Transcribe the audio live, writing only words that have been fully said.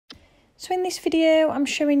So in this video I'm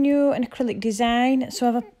showing you an acrylic design. So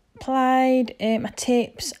I've applied my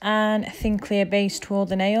tips and a thin clear base to all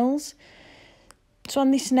the nails. So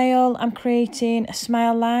on this nail I'm creating a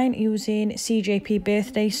smile line using CJP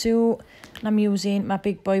birthday suit, and I'm using my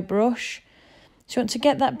big boy brush. So you want to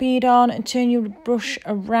get that bead on and turn your brush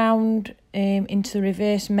around into the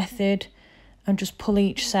reverse method and just pull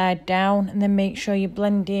each side down, and then make sure you're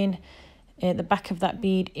blending the back of that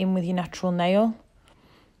bead in with your natural nail.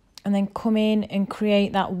 And then come in and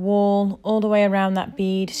create that wall all the way around that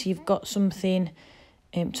bead, so you've got something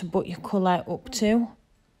to put your colour up to. You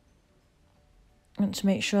want to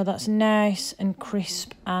make sure that's nice and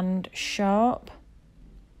crisp and sharp.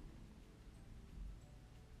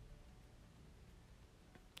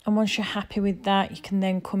 And once you're happy with that, you can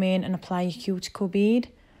then come in and apply your cuticle bead.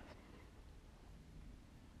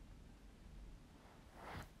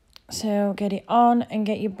 So get it on and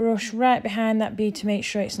get your brush right behind that bead to make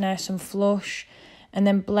sure it's nice and flush, and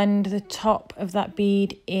then blend the top of that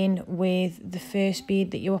bead in with the first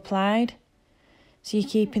bead that you applied. So you're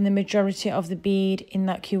keeping the majority of the bead in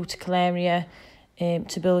that cuticle area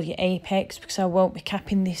to build your apex, because I won't be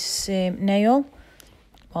capping this nail.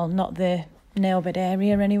 Well, not the nail bed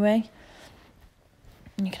area anyway.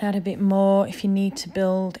 And you can add a bit more if you need to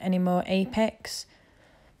build any more apex.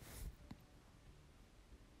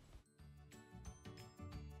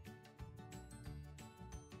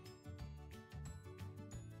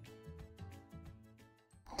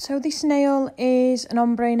 So this nail is an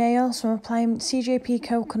ombre nail, so I'm applying CJP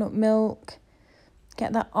coconut milk.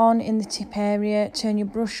 Get that on in the tip area, turn your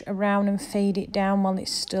brush around and fade it down while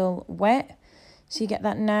it's still wet. So you get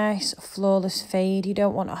that nice flawless fade. You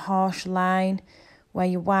don't want a harsh line where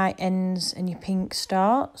your white ends and your pink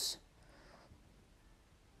starts.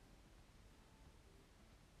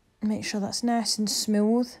 Make sure that's nice and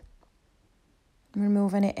smooth.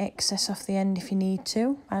 Remove any excess off the end if you need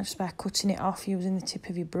to, just by cutting it off using the tip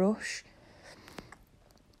of your brush.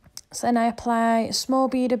 So then I apply a small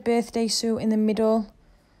bead of birthday suit in the middle,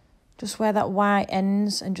 just where that white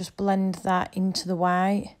ends, and just blend that into the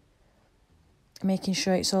white, making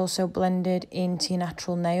sure it's also blended into your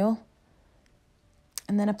natural nail.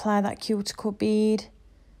 And then apply that cuticle bead,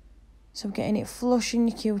 so getting it flush in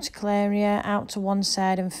your cuticle area, out to one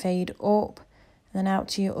side and fade up. Then out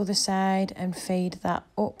to your other side and fade that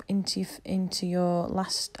up into your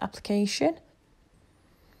last application.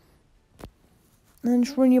 And then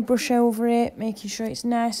just run your brush over it, making sure it's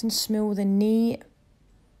nice and smooth and neat.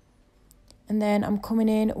 And then I'm coming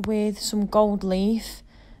in with some gold leaf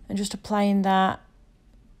and just applying that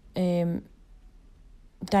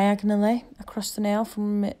diagonally across the nail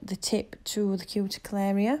from the tip to the cuticle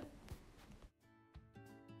area.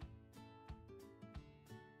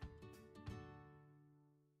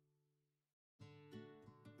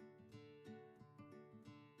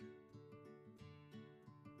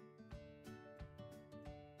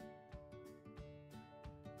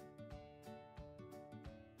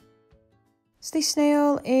 So this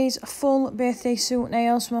nail is a full birthday suit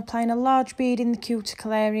nail, so I'm applying a large bead in the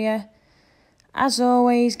cuticle area. As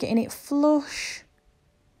always, getting it flush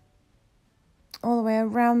all the way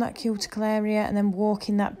around that cuticle area, and then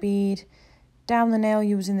walking that bead down the nail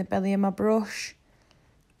using the belly of my brush.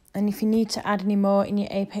 And if you need to add any more in your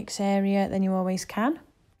apex area, then you always can.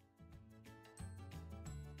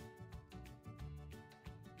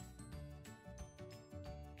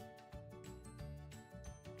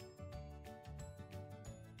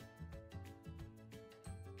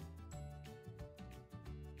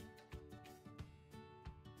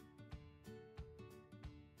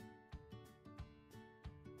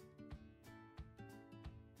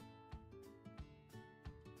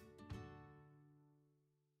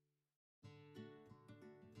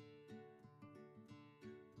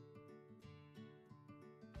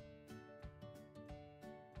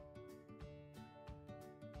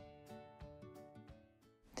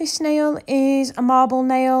 This nail is a marble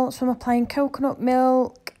nail, so I'm applying coconut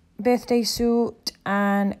milk, birthday suit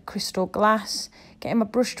and crystal glass. Getting my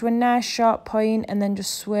brush to a nice sharp point and then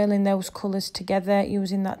just swirling those colours together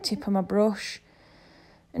using that tip of my brush.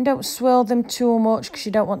 And don't swirl them too much because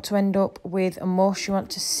you don't want to end up with a mush. You want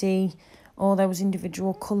to see all those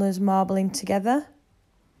individual colours marbling together.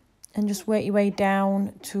 And just work your way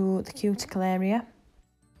down to the cuticle area.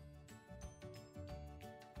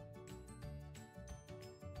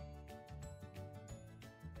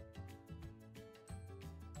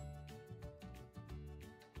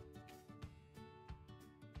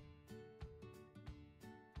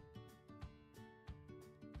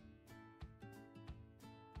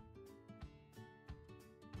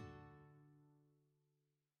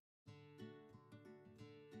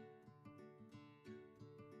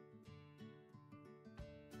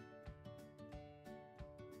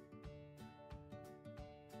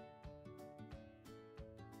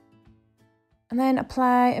 And then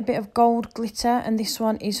apply a bit of gold glitter, and this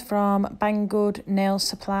one is from Banggood Nail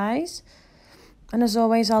Supplies. And as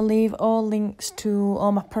always, I'll leave all links to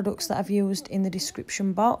all my products that I've used in the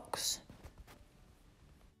description box.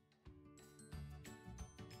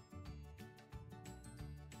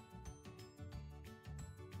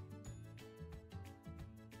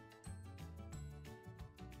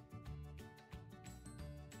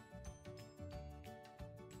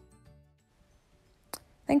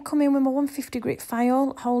 Then come in with my 150 grit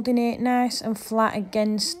file, holding it nice and flat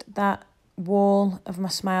against that wall of my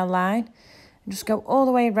smile line. And just go all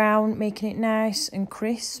the way around, making it nice and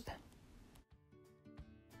crisp.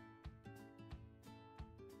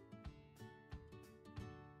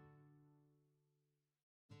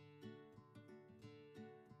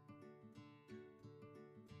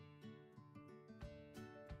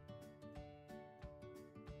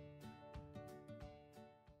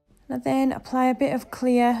 And then apply a bit of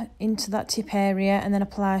clear into that tip area, and then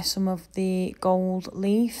apply some of the gold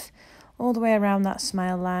leaf all the way around that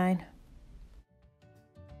smile line.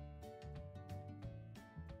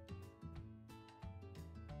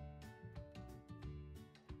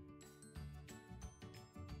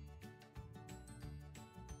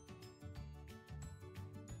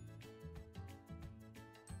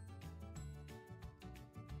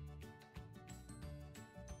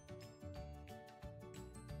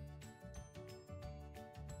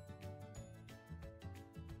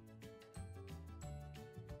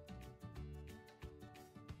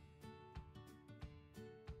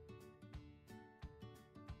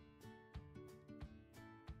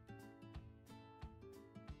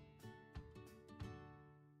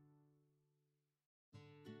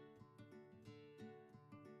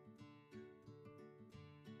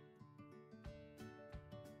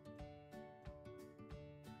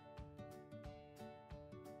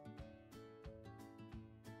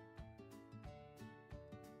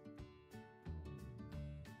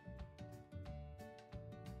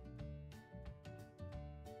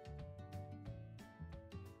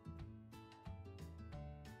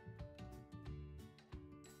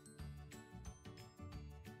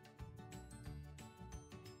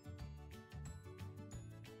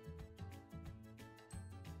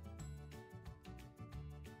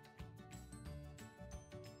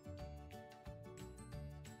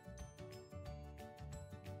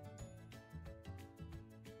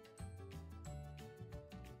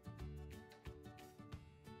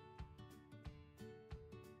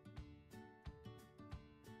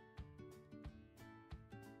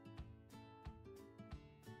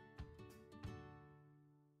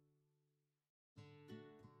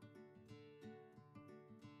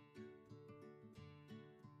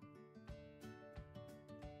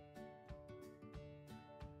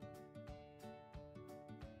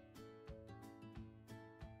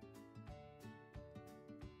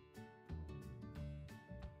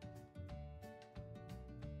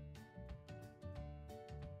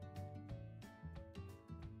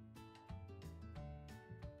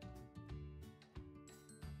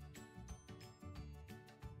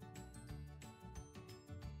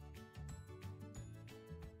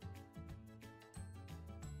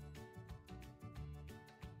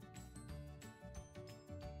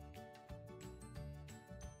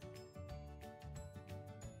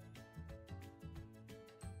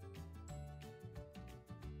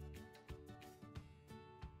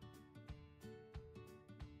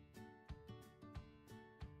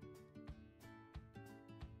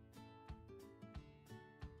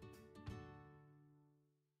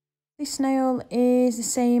 This nail is the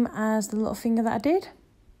same as the little finger that I did.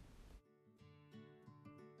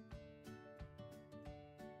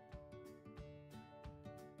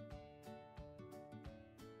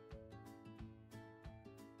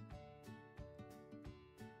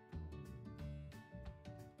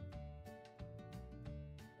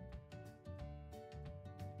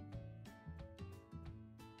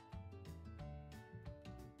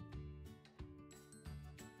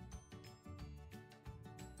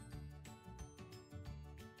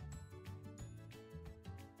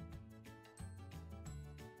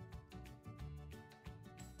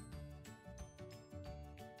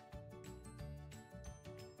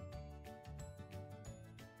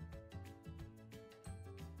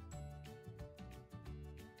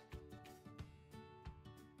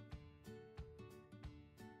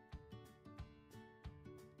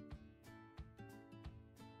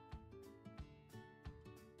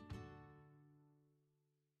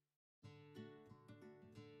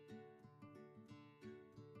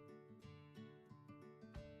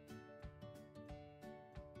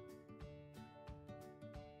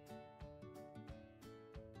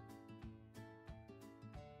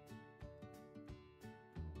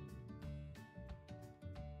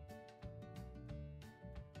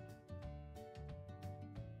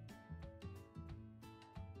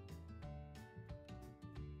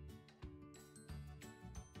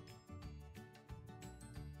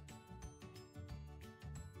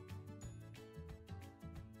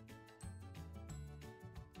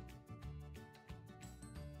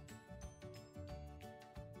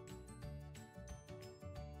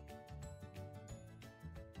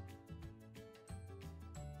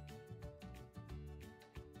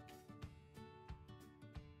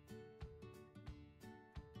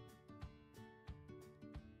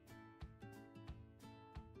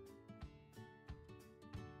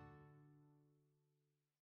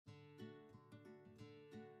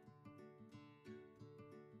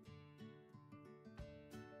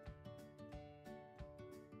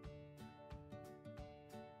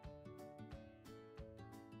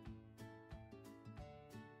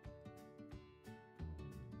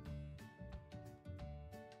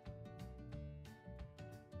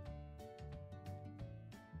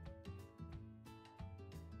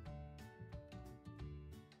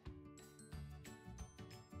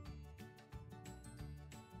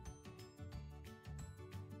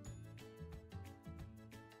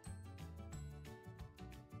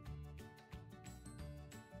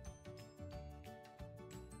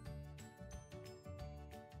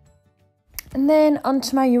 And then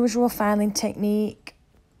onto my usual filing technique.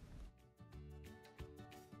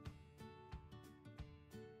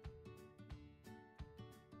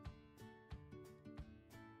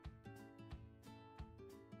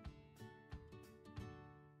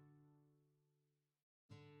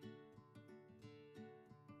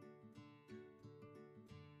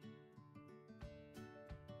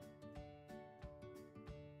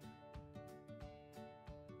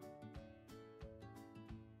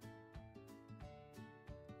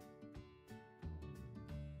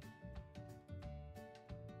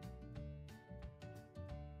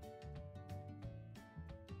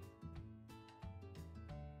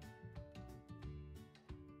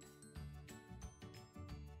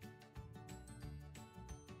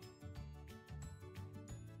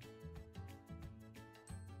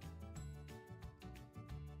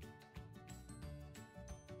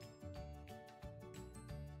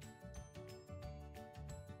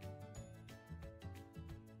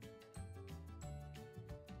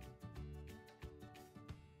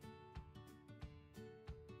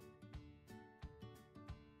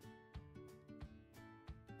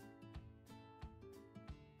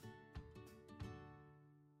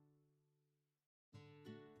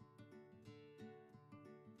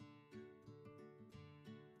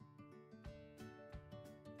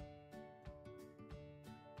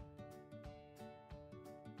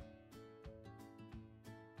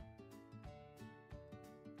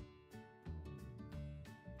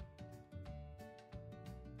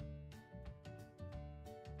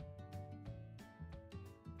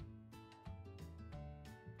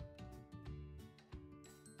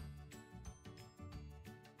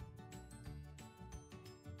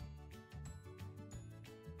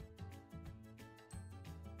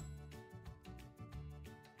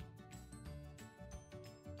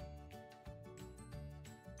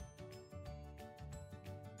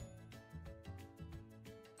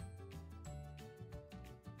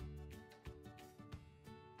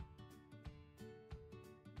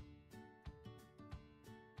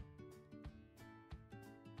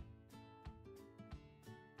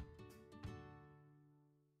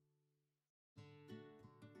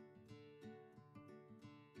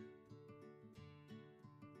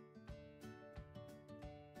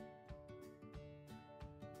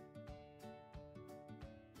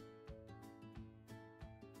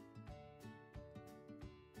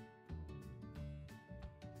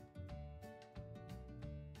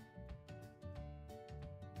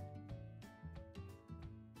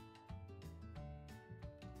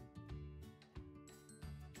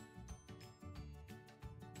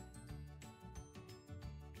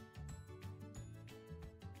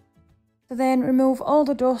 So then remove all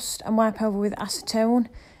the dust and wipe over with acetone,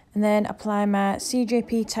 and then apply my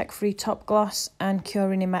CJP Tack Free top gloss and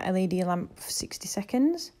curing in my LED lamp for 60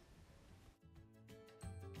 seconds.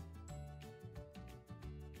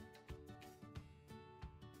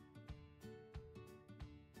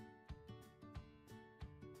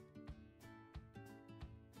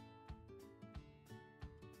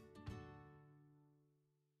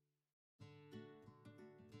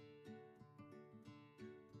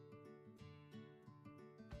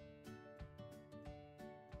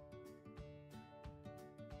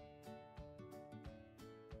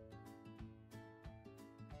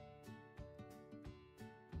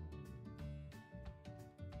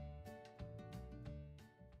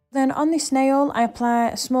 Then on this nail, I apply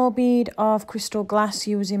a small bead of crystal glass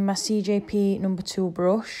using my CJP number 2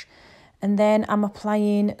 brush. And then I'm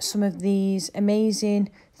applying some of these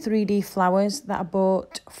amazing 3D flowers that I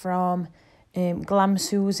bought from Glam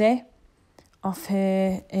Susie off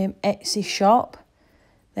her Etsy shop.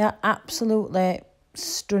 They are absolutely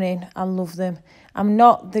stunning. I love them. I'm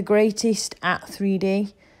not the greatest at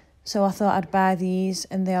 3D, so I thought I'd buy these,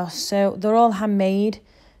 and they're all handmade.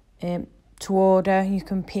 To order, you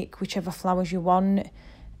can pick whichever flowers you want,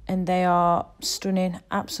 and they are stunning.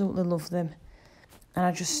 Absolutely love them. And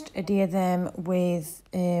I just adhere them with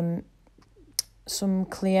some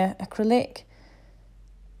clear acrylic,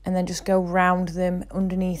 and then just go round them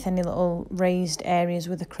underneath any little raised areas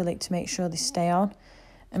with acrylic to make sure they stay on.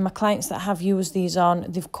 And my clients that have used these on,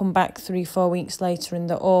 they've come back 3-4 weeks later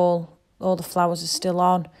and all the flowers are still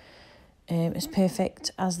on. As perfect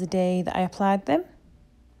as the day that I applied them.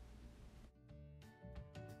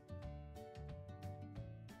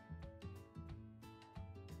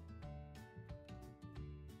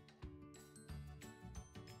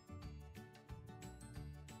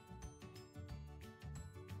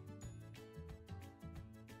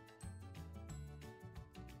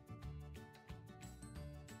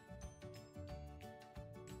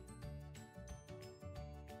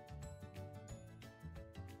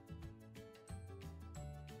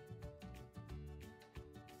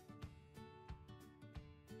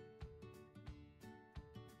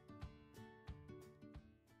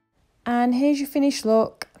 And here's your finished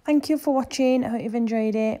look. Thank you for watching. I hope you've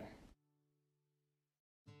enjoyed it.